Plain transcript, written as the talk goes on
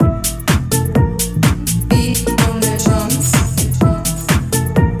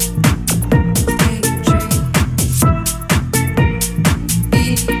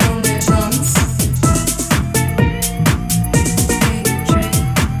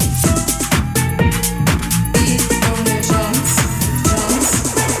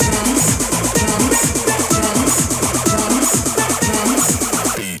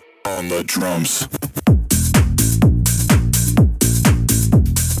drums.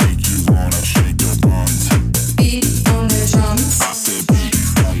 Make you wanna shake your buns. Beat on the drums. I said beat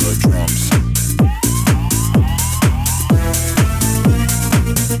on the drums.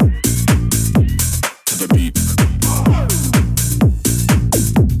 To the beat.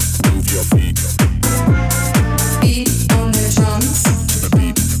 Move your feet. Beat on the drums. To the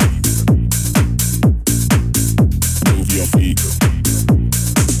beat. Move your feet.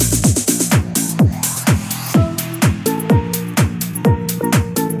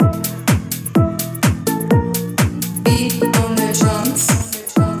 Beat on the drums.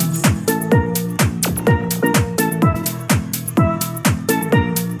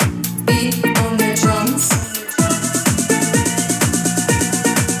 Beat on the drums.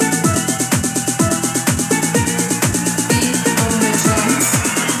 Beat on the drums.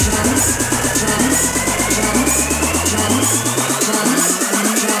 Drums, drums, drums, drums, drums,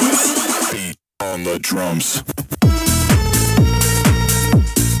 drums. Beat on the drums.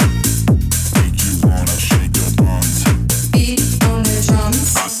 Make you wanna shake your buns. Beat on the drums.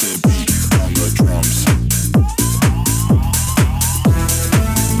 I said beat on the drums.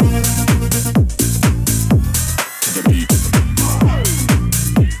 To the beat.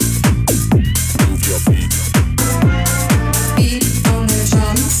 Move your feet. Beat on the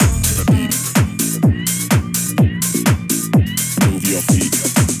drums. To the beat. Move your feet.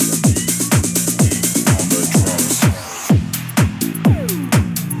 On the drums.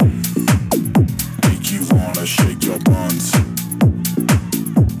 Make you wanna shake your buns.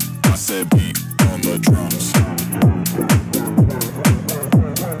 I said beat on the drums.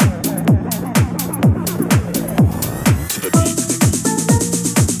 To the beat.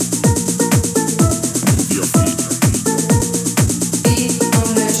 Move your feet. Beat on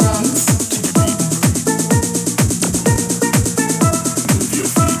the drums. To the beat. Move your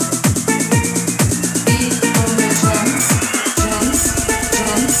feet. Beat on the drums. Drums,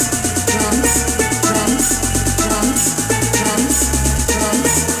 drums, drums, drums, drums, drums, drums, drums,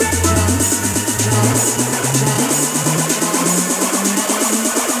 drums,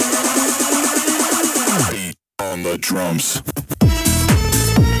 Beat on the drums.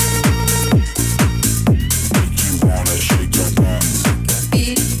 Make you wanna shake your buns.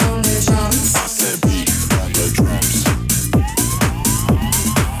 beat on the drums. I said beat on the drums.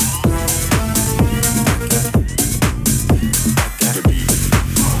 The beat.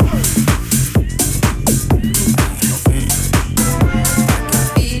 Move your feet.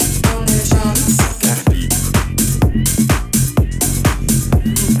 Beat on the drums. The beat.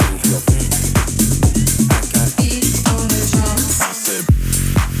 Move your feet. Beat on the drums. I said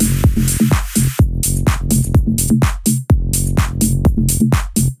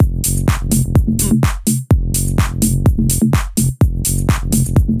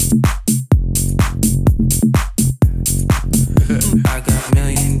I got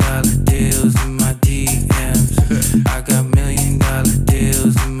 $1,000,000 deals in my DMs. I got $1,000,000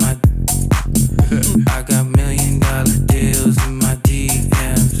 deals in my. I got $1,000,000 deals in my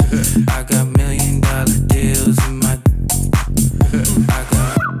DMs. I got $1,000,000 deals in my. I got.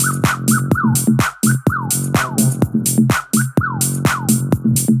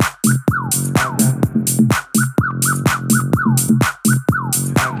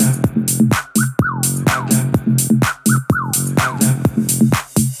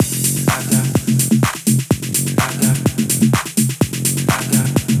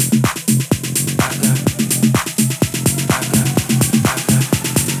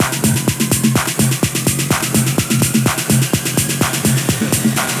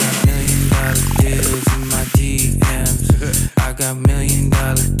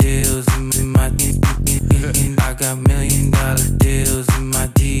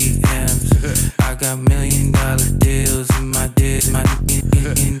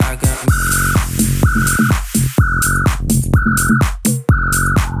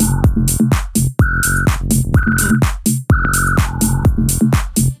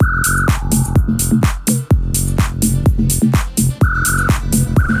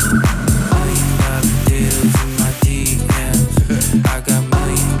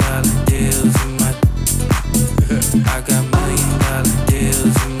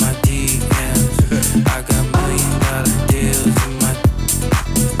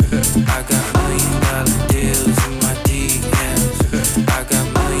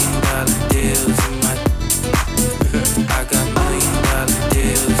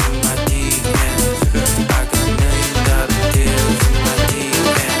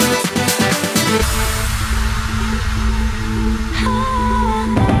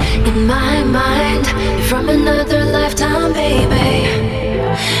 In my mind, from another lifetime, baby.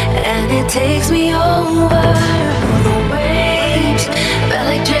 And it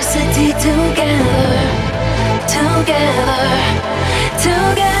together, together,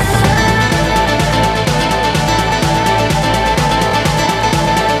 together.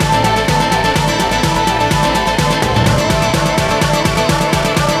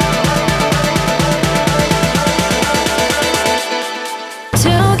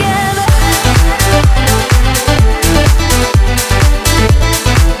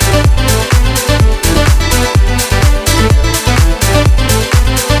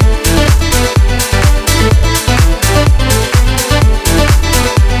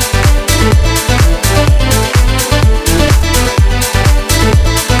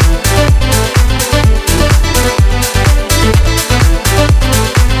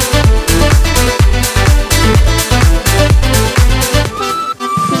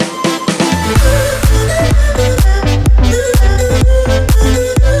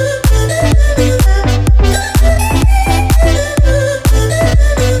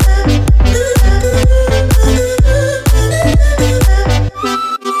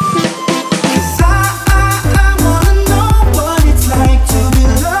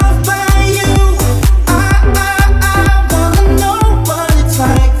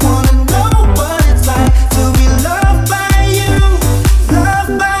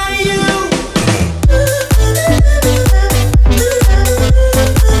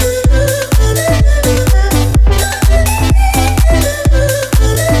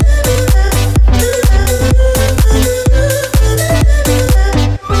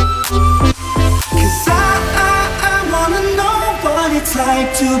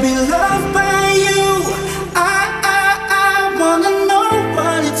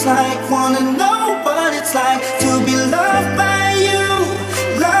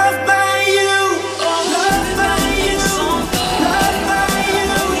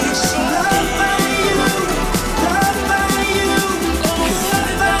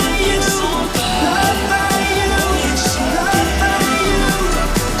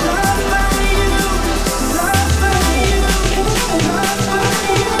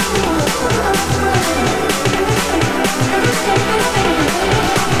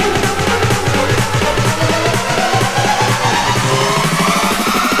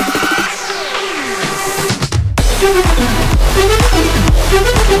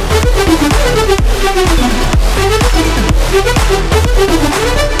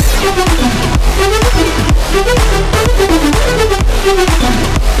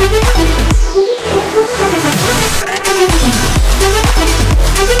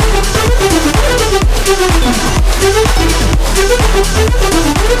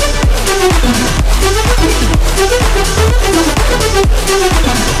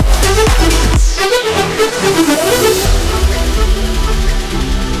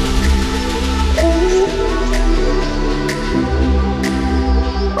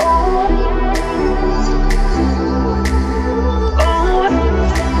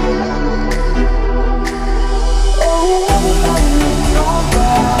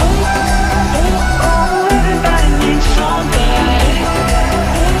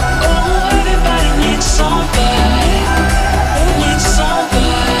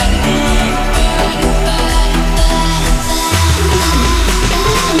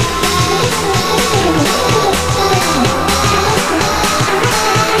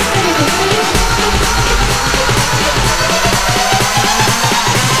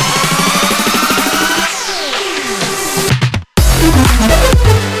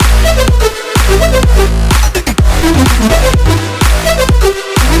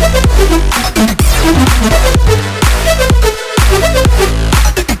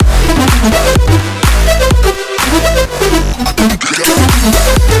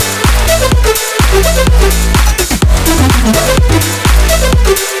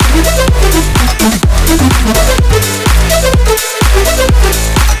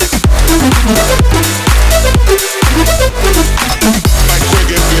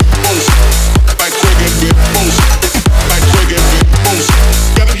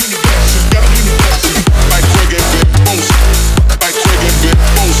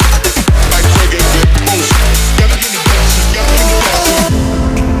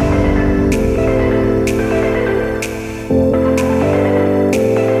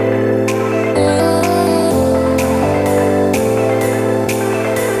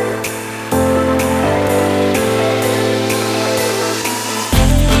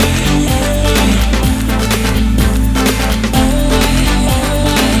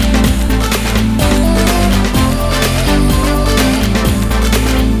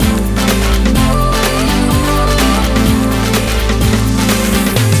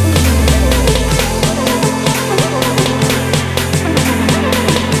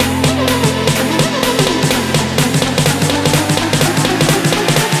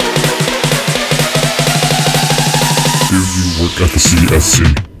 at the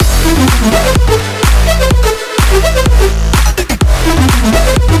CSC.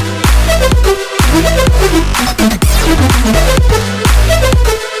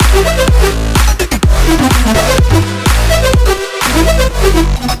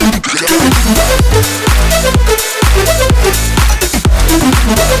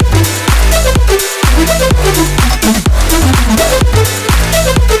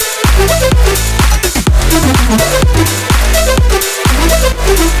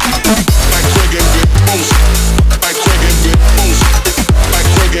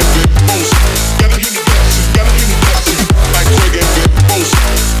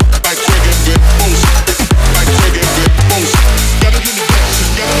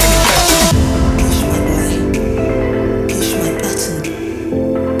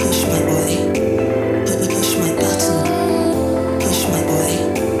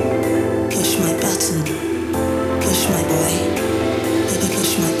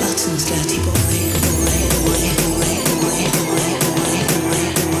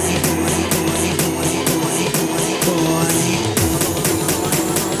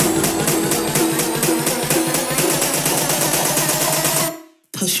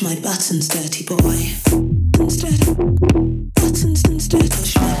 Push my buttons, dirty boy. Instead, buttons instead.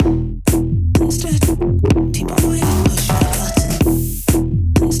 Push my instead, dirty boy. Push my button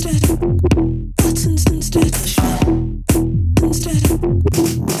instead. Buttons instead. Push my instead.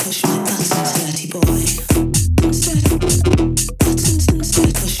 Push my buttons, dirty boy. Instead, buttons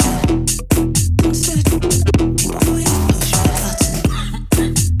instead. Push my instead, dirty boy. Push my button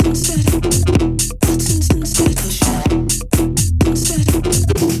instead. Buttons instead. Push my instead.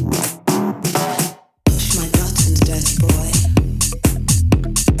 Push my buttons, dirty boy.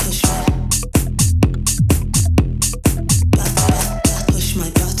 Push my push my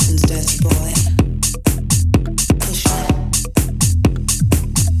buttons, dirty boy. Push my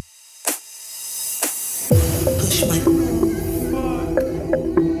push my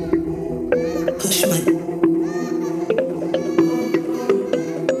push my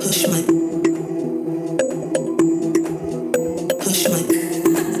push my push my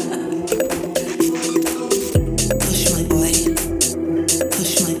push my boy.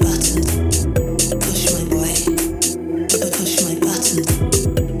 Push my button. Push my boy. Push my button.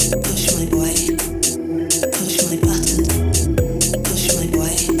 Push my boy. Push my button. Push my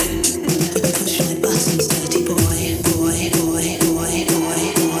boy. Push my buttons, dirty boy. Boy, boy, boy, boy,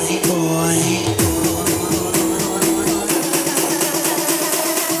 boy, boy.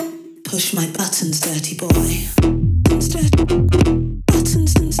 Push my buttons, dirty boy. Instead,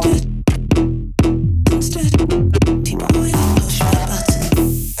 buttons instead. Instead, dirty boy. Push my button.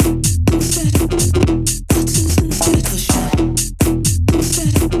 Instead, buttons instead. Push my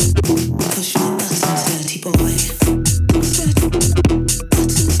instead. Push my buttons, dirty boy. Instead,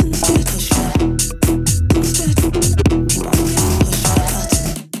 buttons instead. Push my instead. Dirty boy. Push my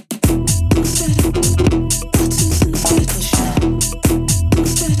button. Instead, buttons instead. Push my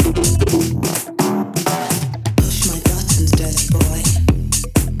instead.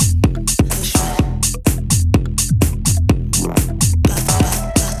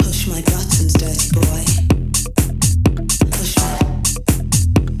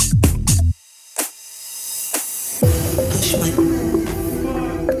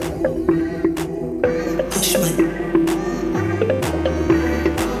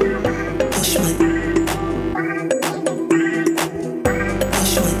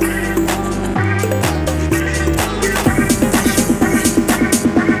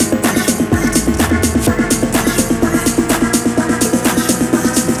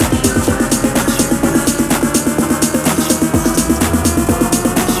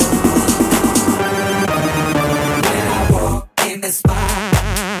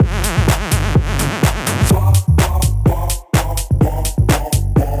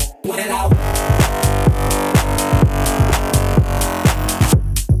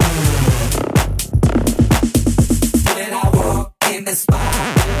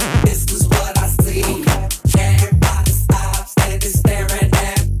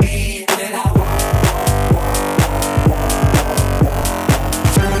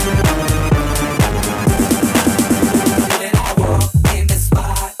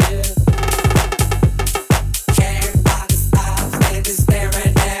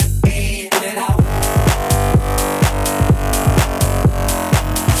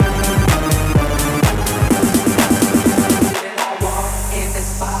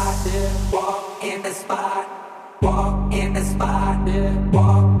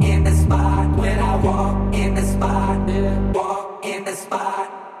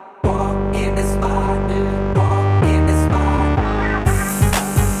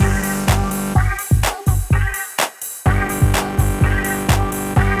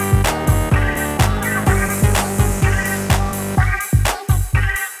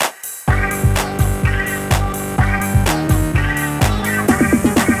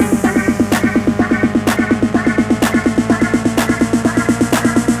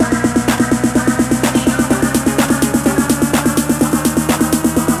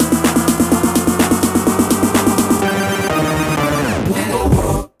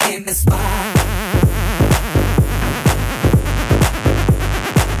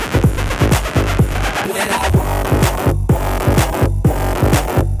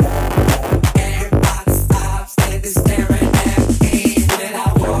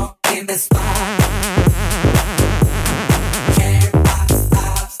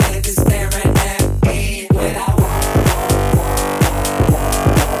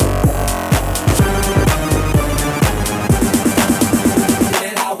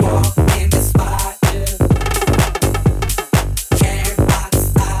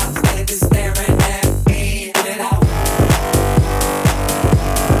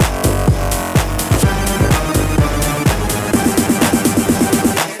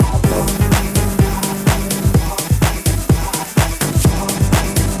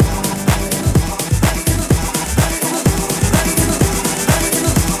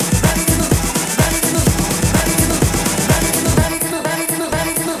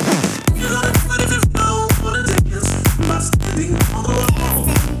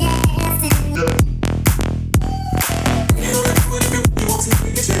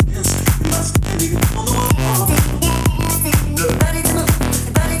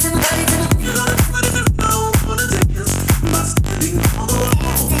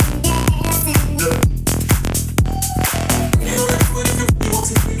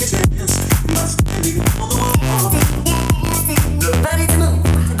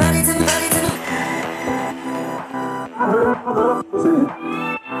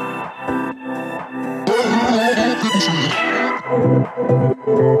 If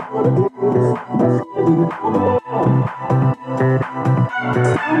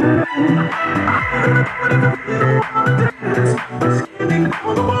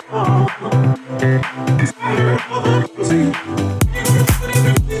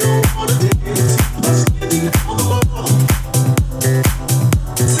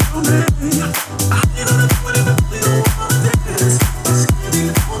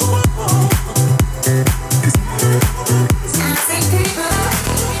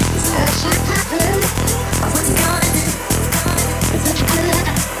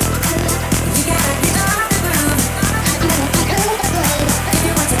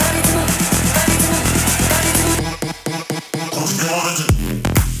you want to hurry to move,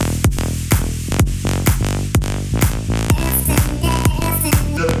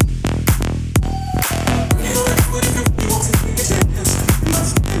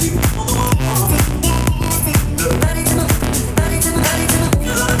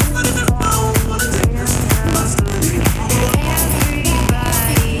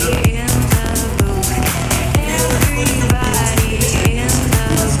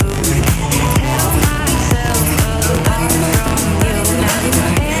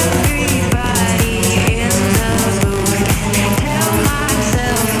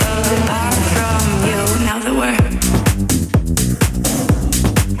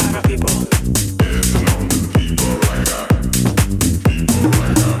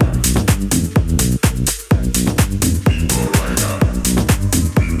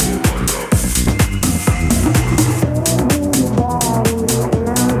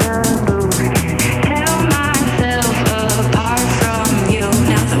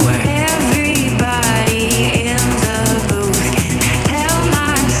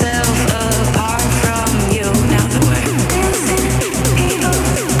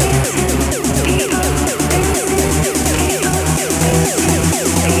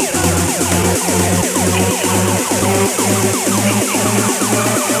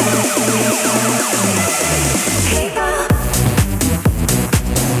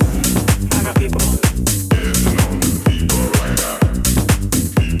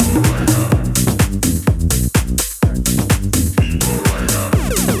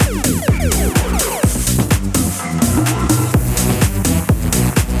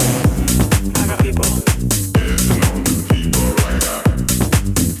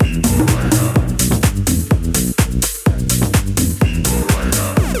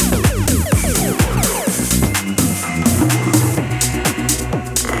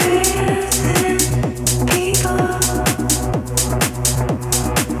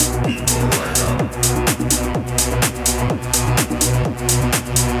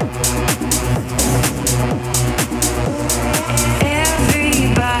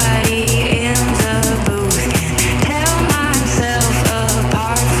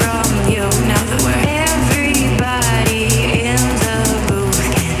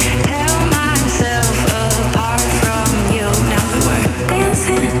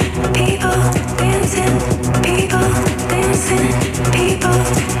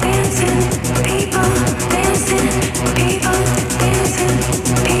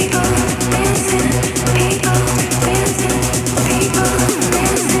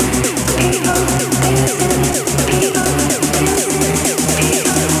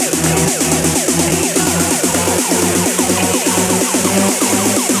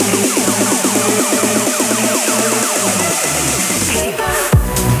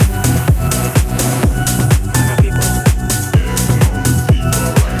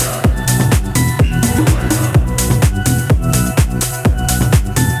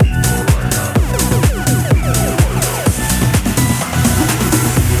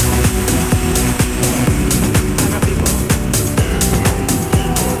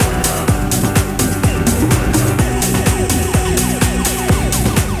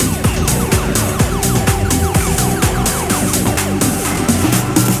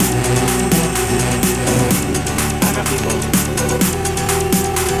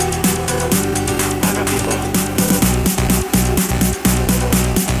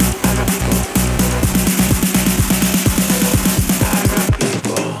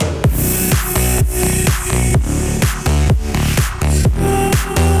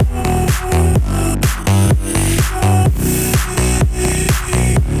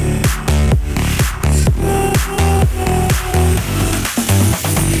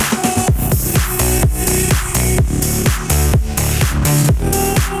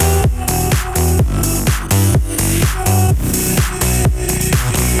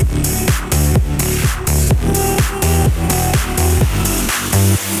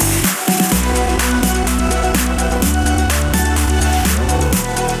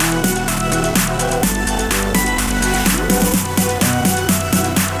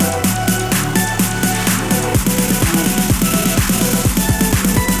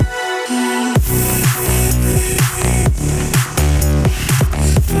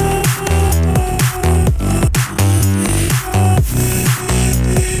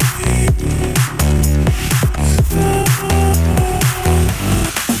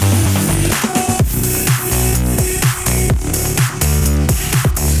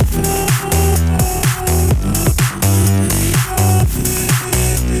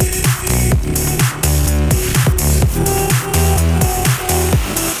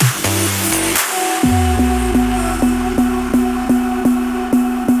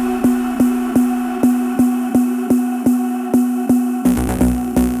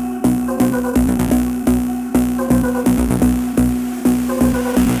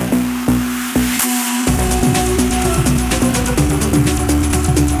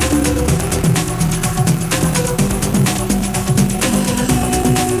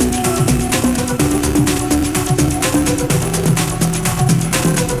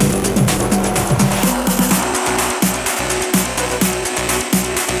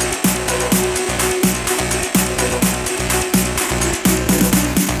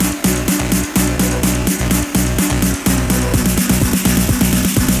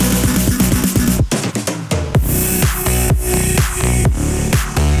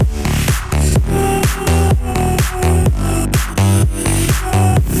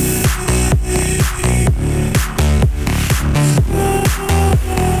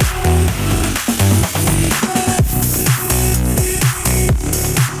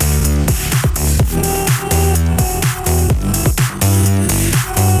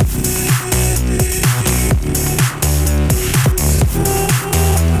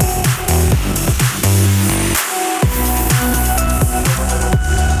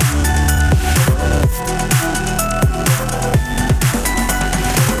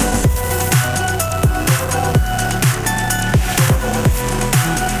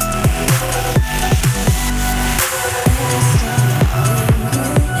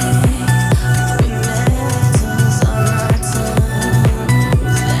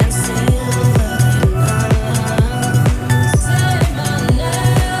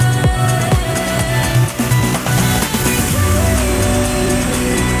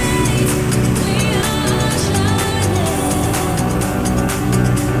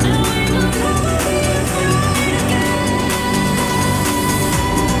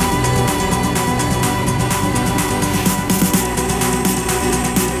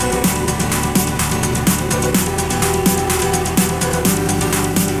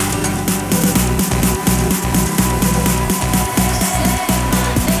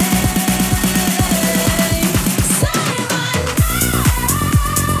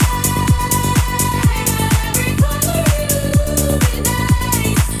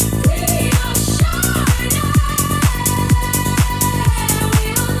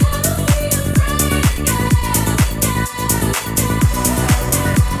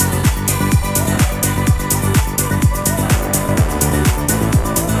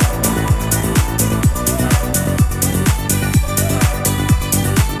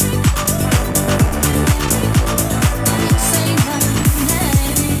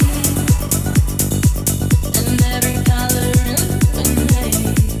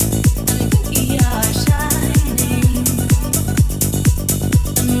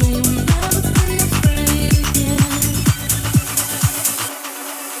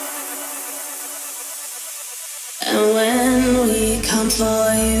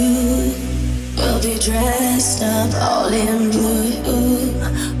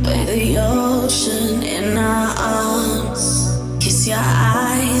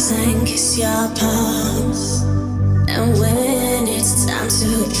 eyes and kiss your palms. And when it's time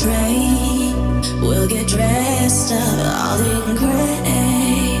to pray, we'll get dressed up all in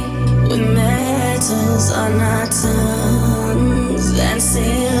gray, with metals on our tongues and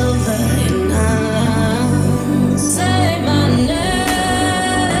silver in our lungs. Say my name.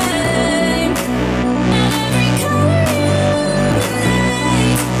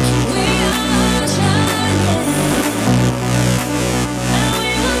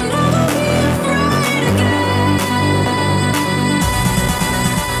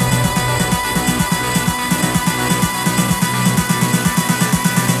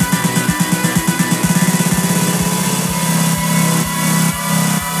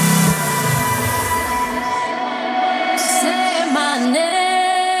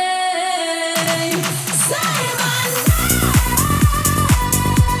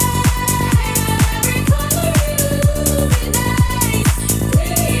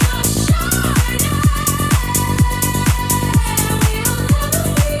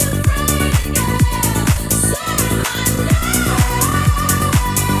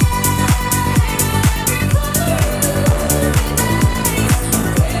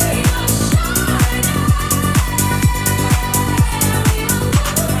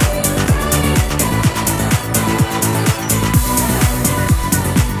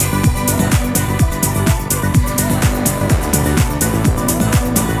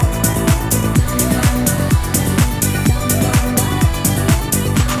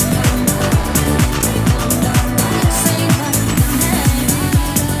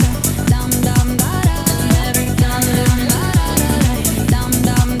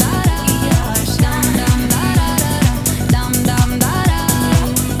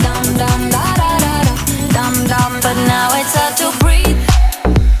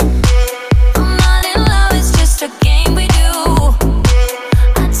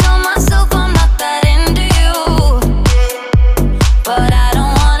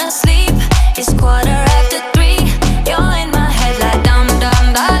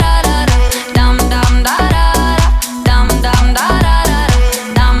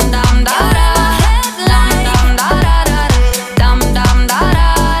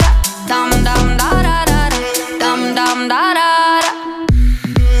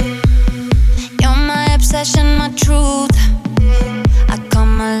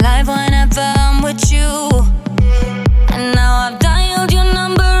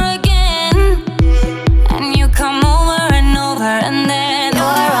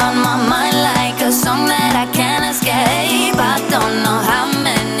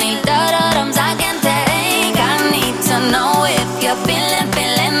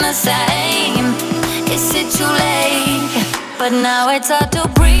 But now it's hard to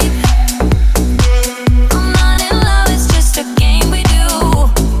breathe. I'm not in love, it's just a game we do.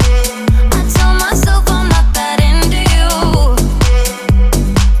 I tell myself I'm not that into you,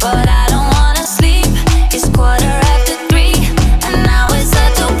 but I don't wanna sleep. It's 3:15, and now it's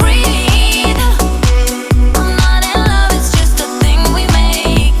hard to breathe. I'm not in love, it's just a thing we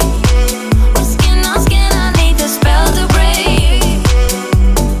make. We're skin on skin, I need the spell to break,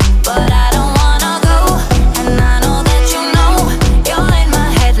 but I don't wanna go, and I know that you know. You're in my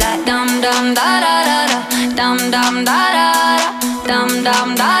head like dum dum da da da da, dum dum da da da, dum dum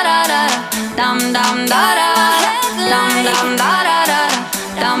da da da, dum dum da da, dum dum da da da,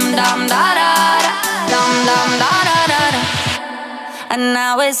 dum dum da da da, dum dum da da da da. And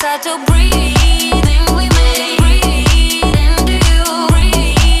now it's hard to breathe, and we make breathe into you,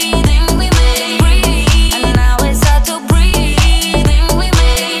 breathing we make breathe. And now it's hard to breathe, and we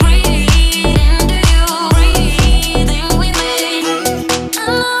make breathe into you, breathing we make.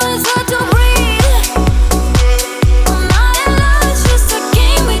 And now it's hard to breathe. I'm not in love, it's just a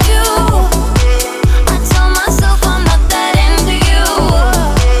game we do. I tell myself I'm not that into you,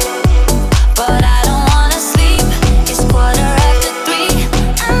 but I don't wanna sleep. It's 3:15,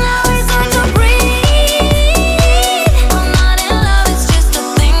 and now it's hard to breathe.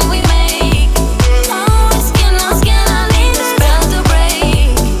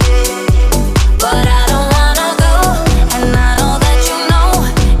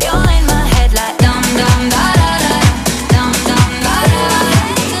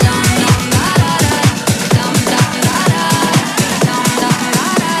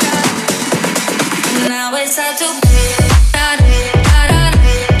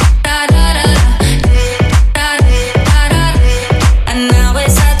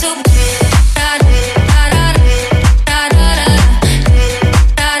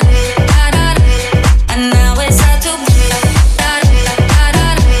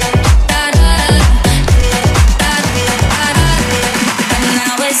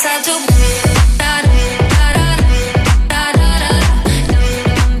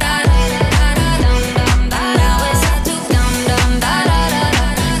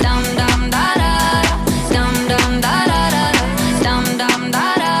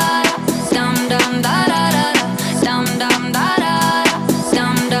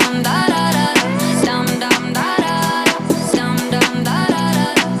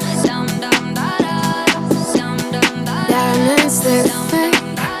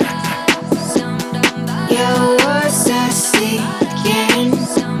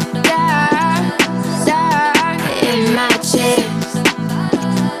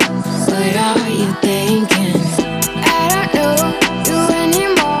 you thinking? I don't know you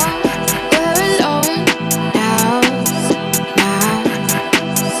anymore. We're alone now, now.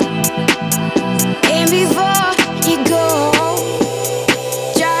 And before you go,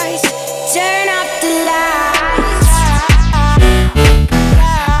 just turn off the lights.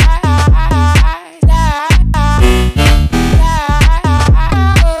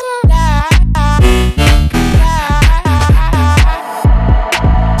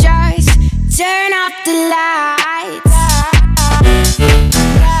 Just turn off the lights.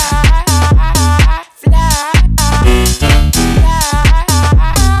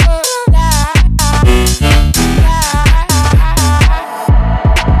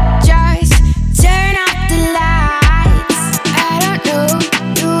 Just turn off the lights. I don't know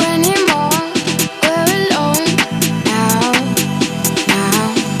you anymore. We're alone now, now.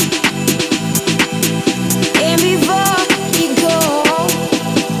 And before you go,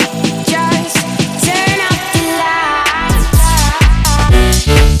 just turn off the lights.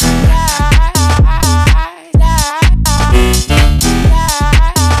 Just turn off the lights.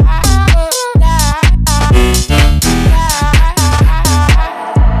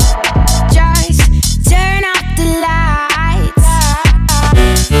 Just turn off the lights.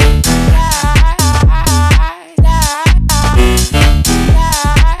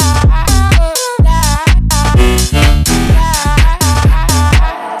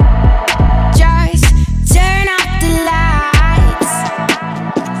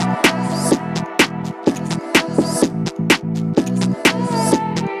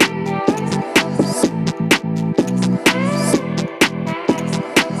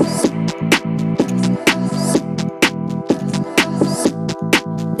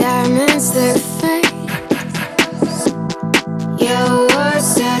 Diamonds that fade, your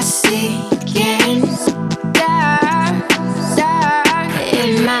words are sinking down, down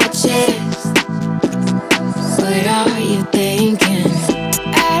in my chest. What are you thinking?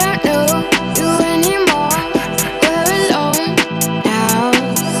 I don't know you anymore. We're alone now,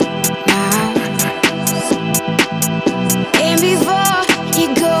 now. And before you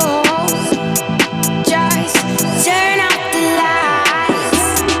go, just turn off the lights.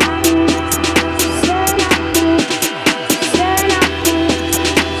 Turn off the, turn off the, turn off the,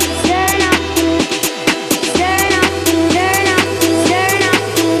 turn off the, turn off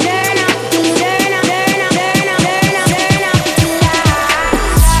the, turn off the, turn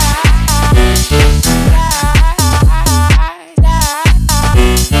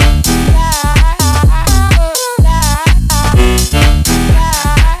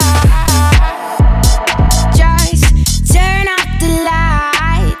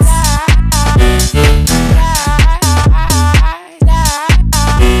off, turn off, turn off, turn off, turn off the Just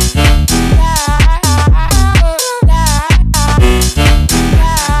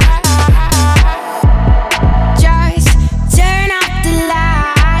turn off the lights. Just turn off the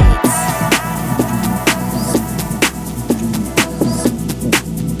lights.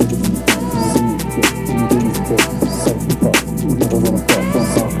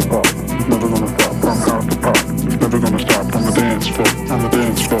 Never gonna stop from the dance floor, on the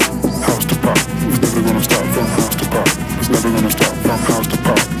dance floor, house to pop. It's never gonna stop from house to pop. It's never gonna stop from house to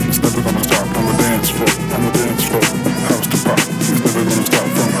pop. It's never gonna stop from the dance floor, on the dance floor, house to pop. It's never gonna stop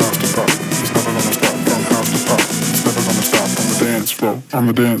from house to pop. It's never gonna stop from house to pop. It's never gonna stop from the dance floor, on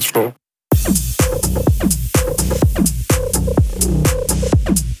the dance floor.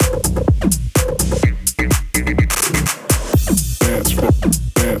 Dance floor,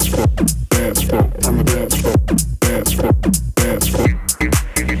 dance floor, dance floor, on the dance floor, dance floor, dance floor.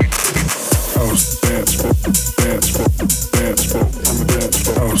 House, dance floor, dance floor, dance floor, on the dance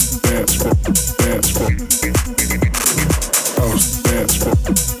floor. House, dance floor, dance floor. House, dance floor,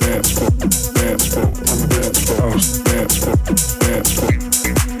 dance floor, dance floor, on the dance floor. House, dance floor, dance floor.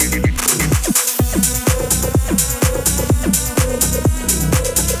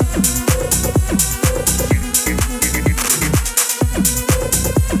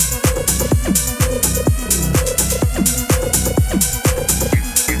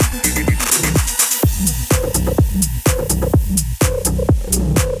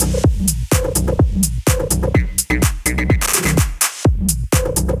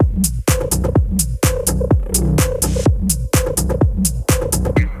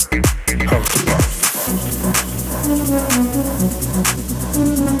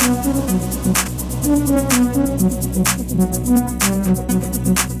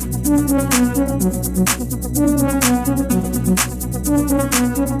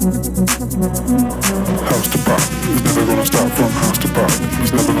 House to pop. It's never gonna stop from house to pop.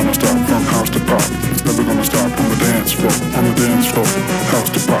 It's never gonna stop from house to pop. It's never gonna stop on the dance floor. On the dance floor. House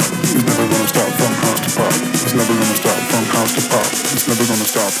to pop. It's never gonna stop from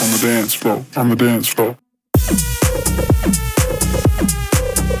dance floor, on the dance floor.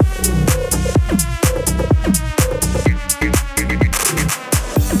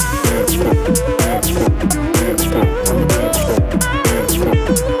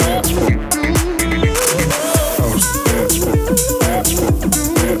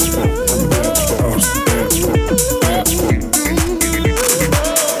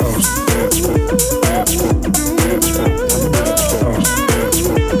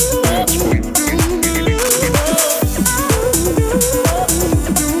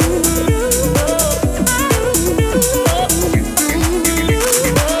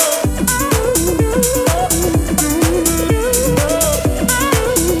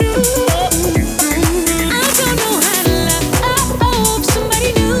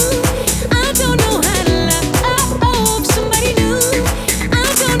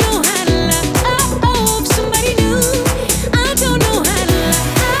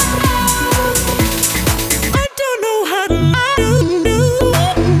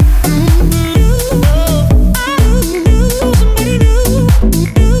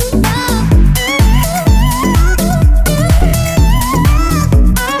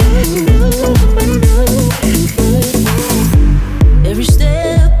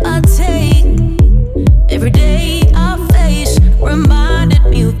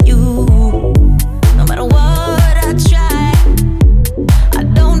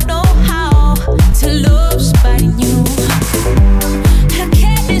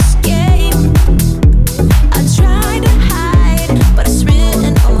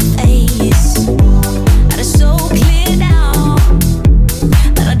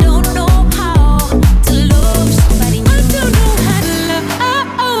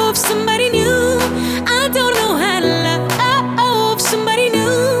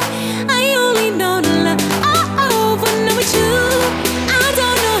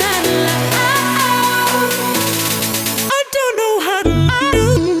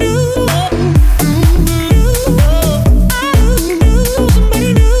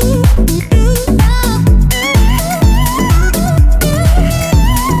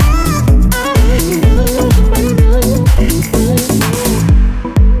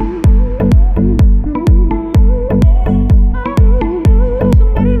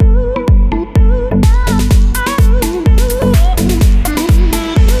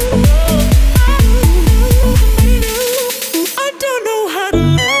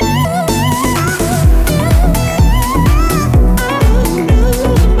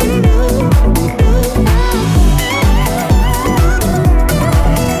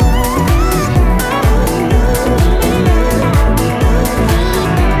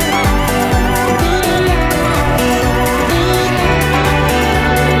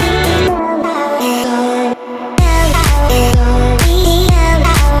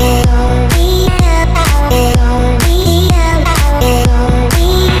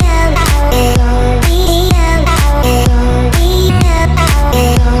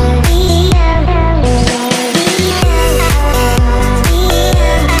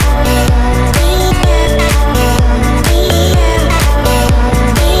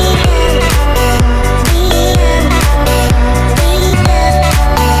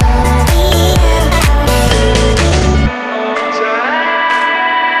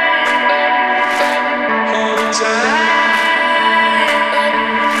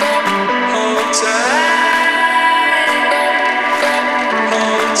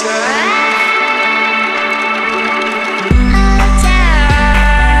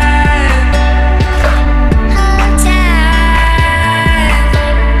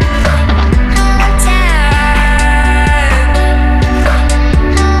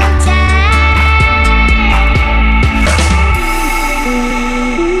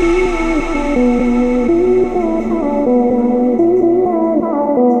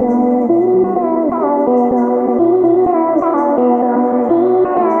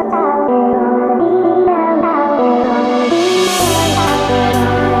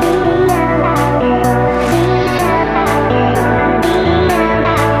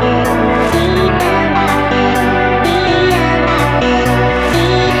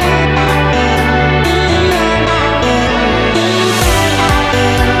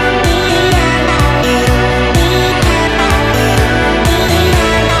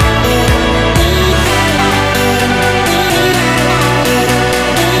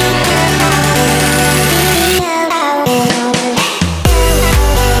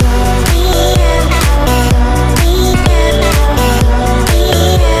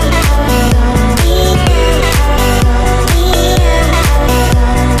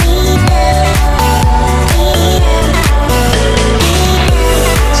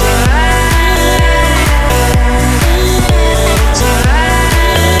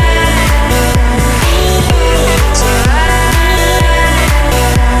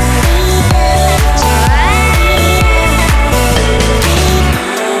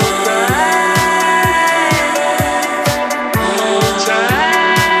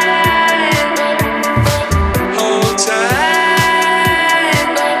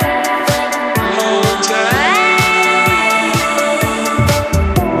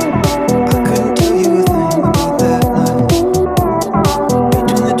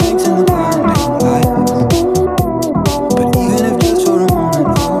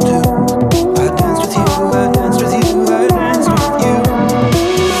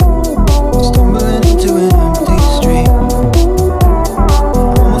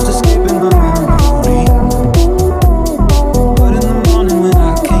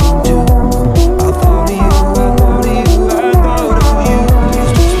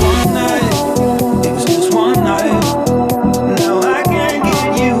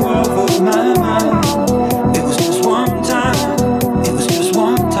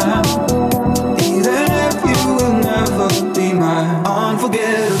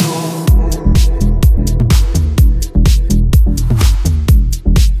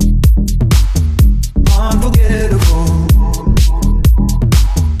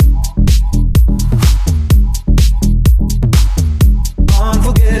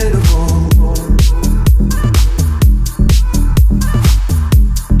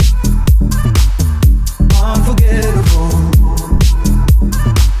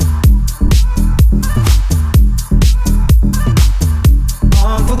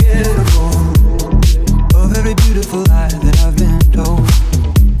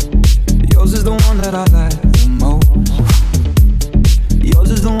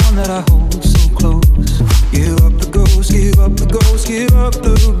 that I hold so close. Give up the ghost, give up the ghost, give up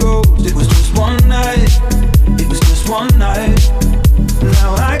the ghost. It was just one night, it was just one night.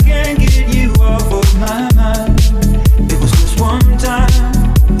 Now I can't get you off of my mind. It was just one time,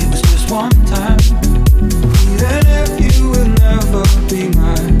 it was just one time. Even if you will never be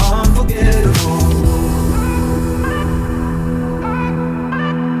mine, unforgettable.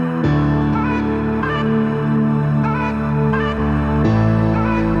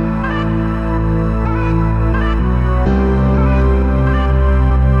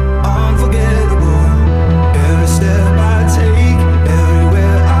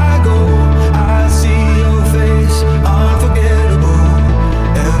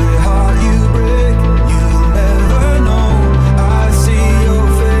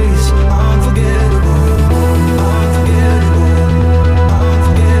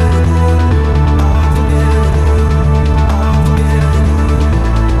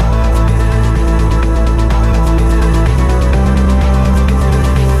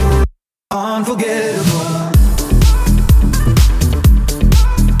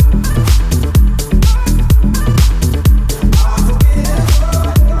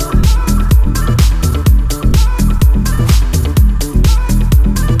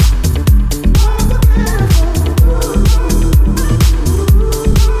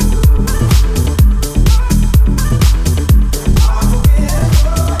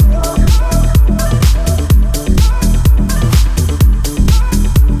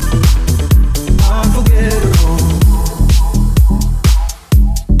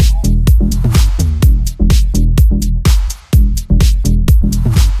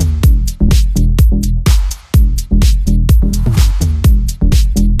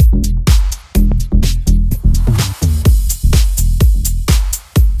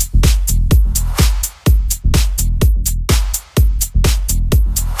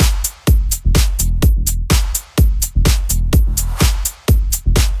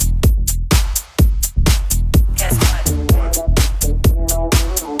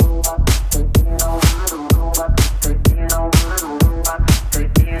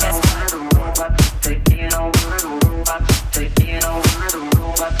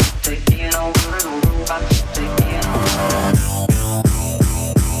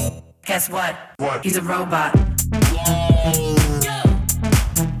 Guess what? He's a robot.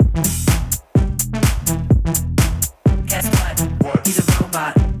 Guess what? He's a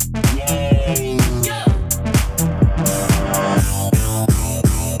robot.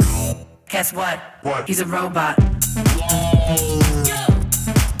 Guess what? He's a robot.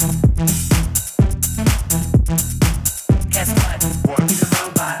 Guess what? He's a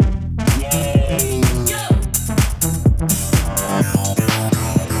robot.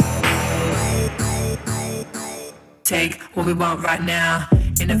 Take what we want right now.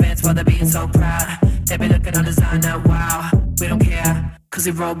 In advance while they're being so proud. They be looking on design now, wow. We don't care, cause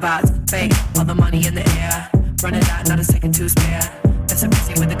we robots. Fake, all the money in the air. Running out, not a second to spare. That's so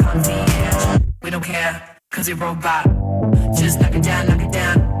busy with the concierge. We don't care, cause we robot. Just knock it down, knock it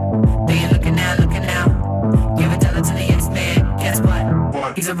down. They ain't looking now, looking now. Give a dollar to the yes man. Guess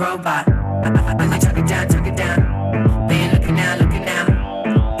what? He's a robot. When they chuck it down, chuck it down. They ain't looking now, looking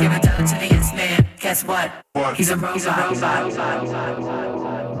now. Give a dollar to the yes man. Guess what? He's a robot. He's a robot.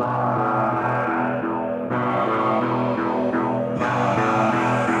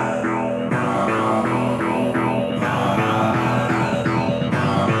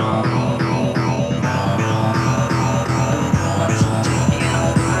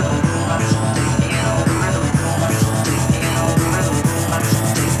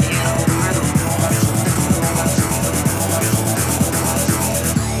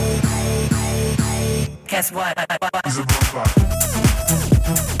 Guess what? He's a robot.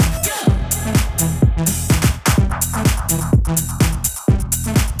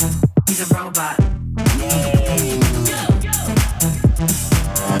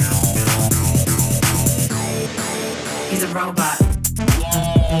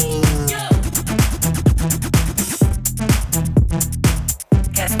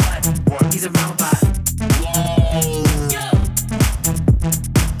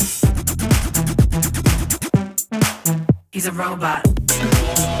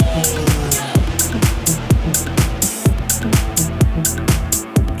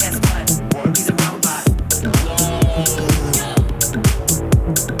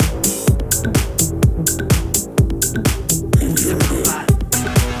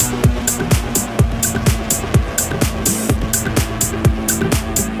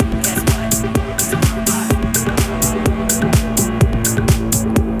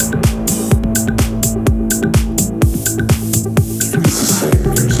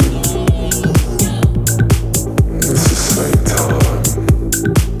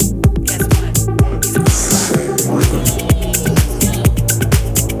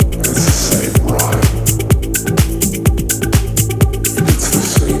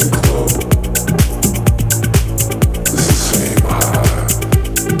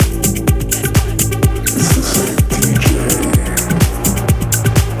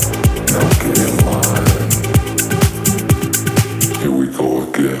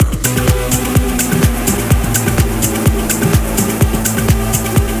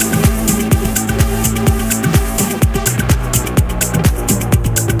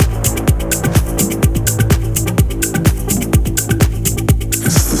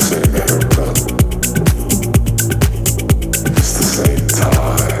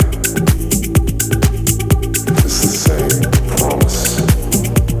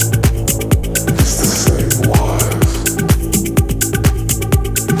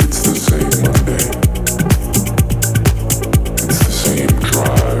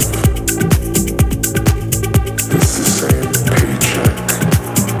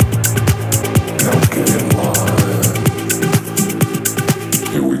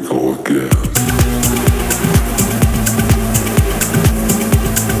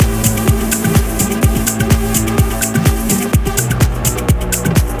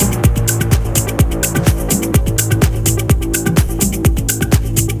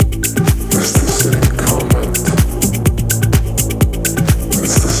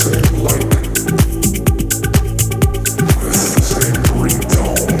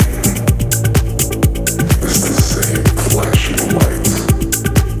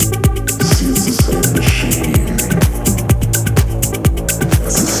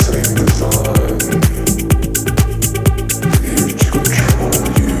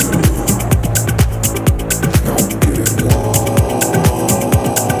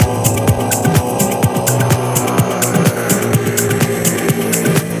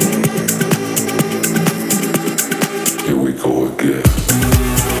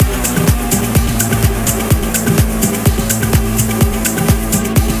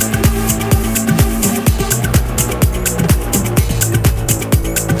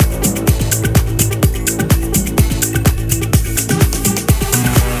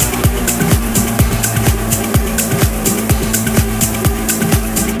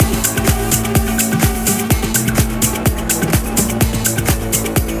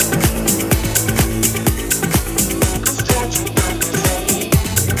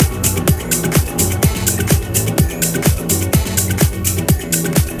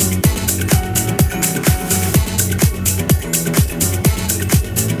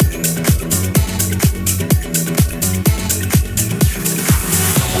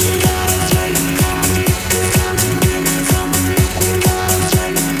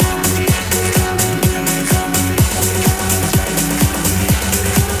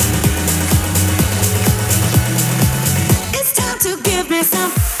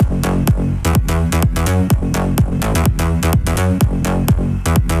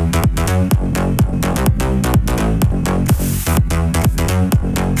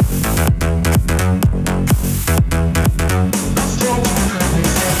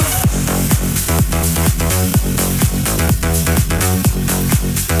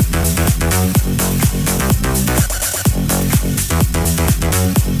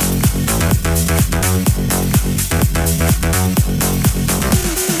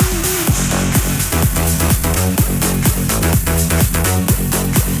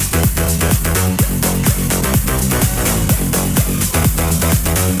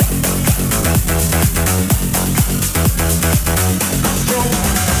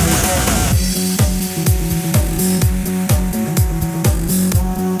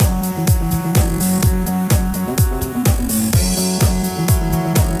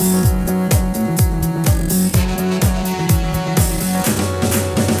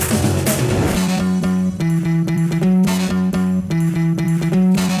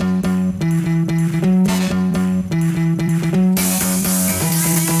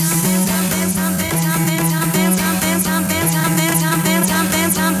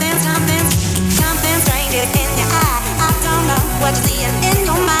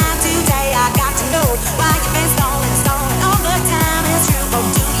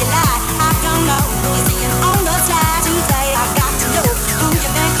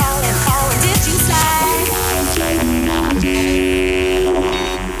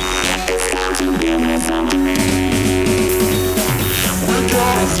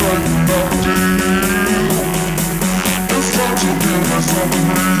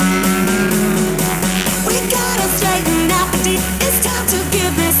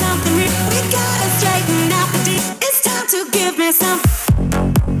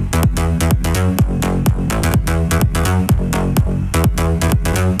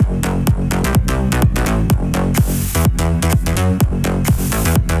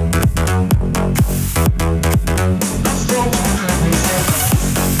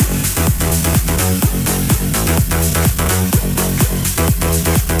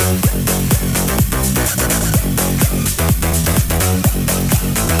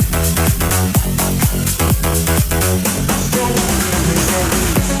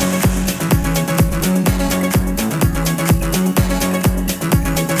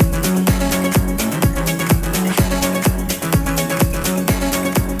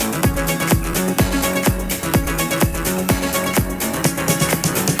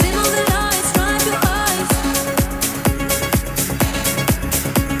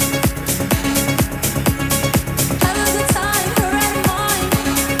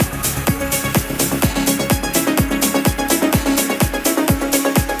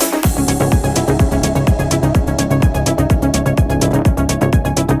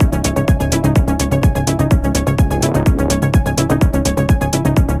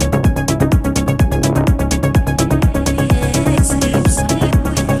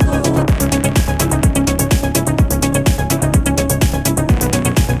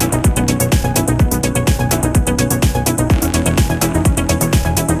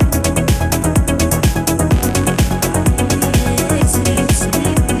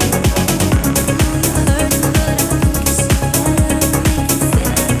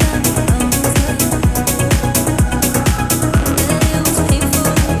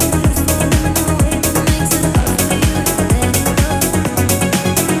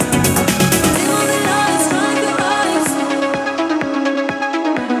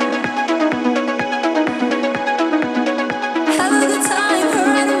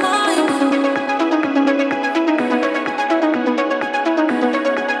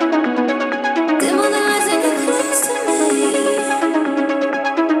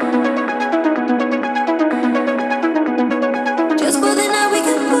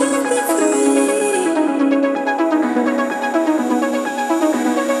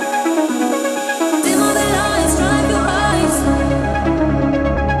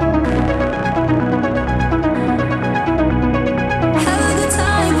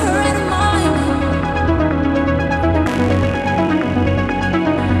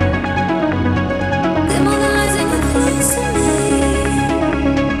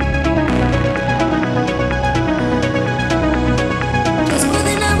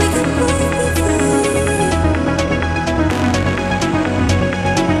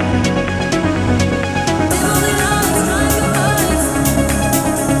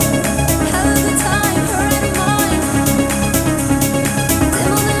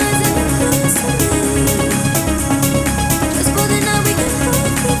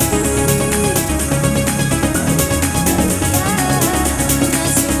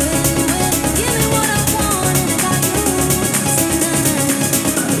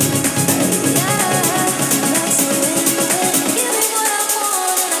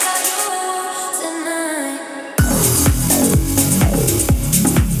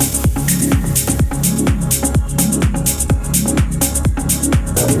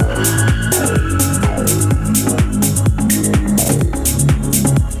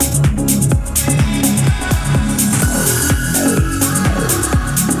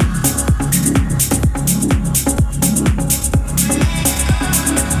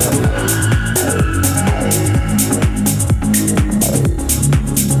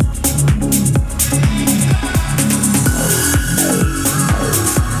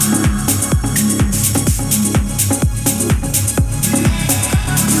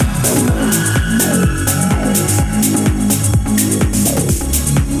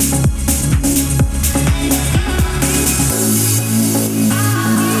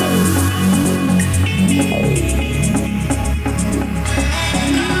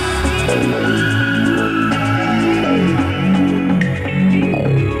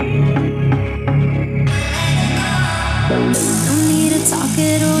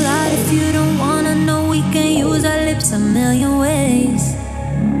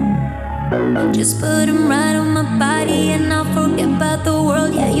 Just put 'em right on my body and I'll forget about the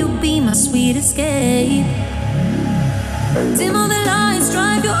world. Yeah, you'll be my sweet escape. Dim all the lights,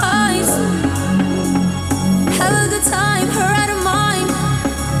 drive your eyes. Have a good time.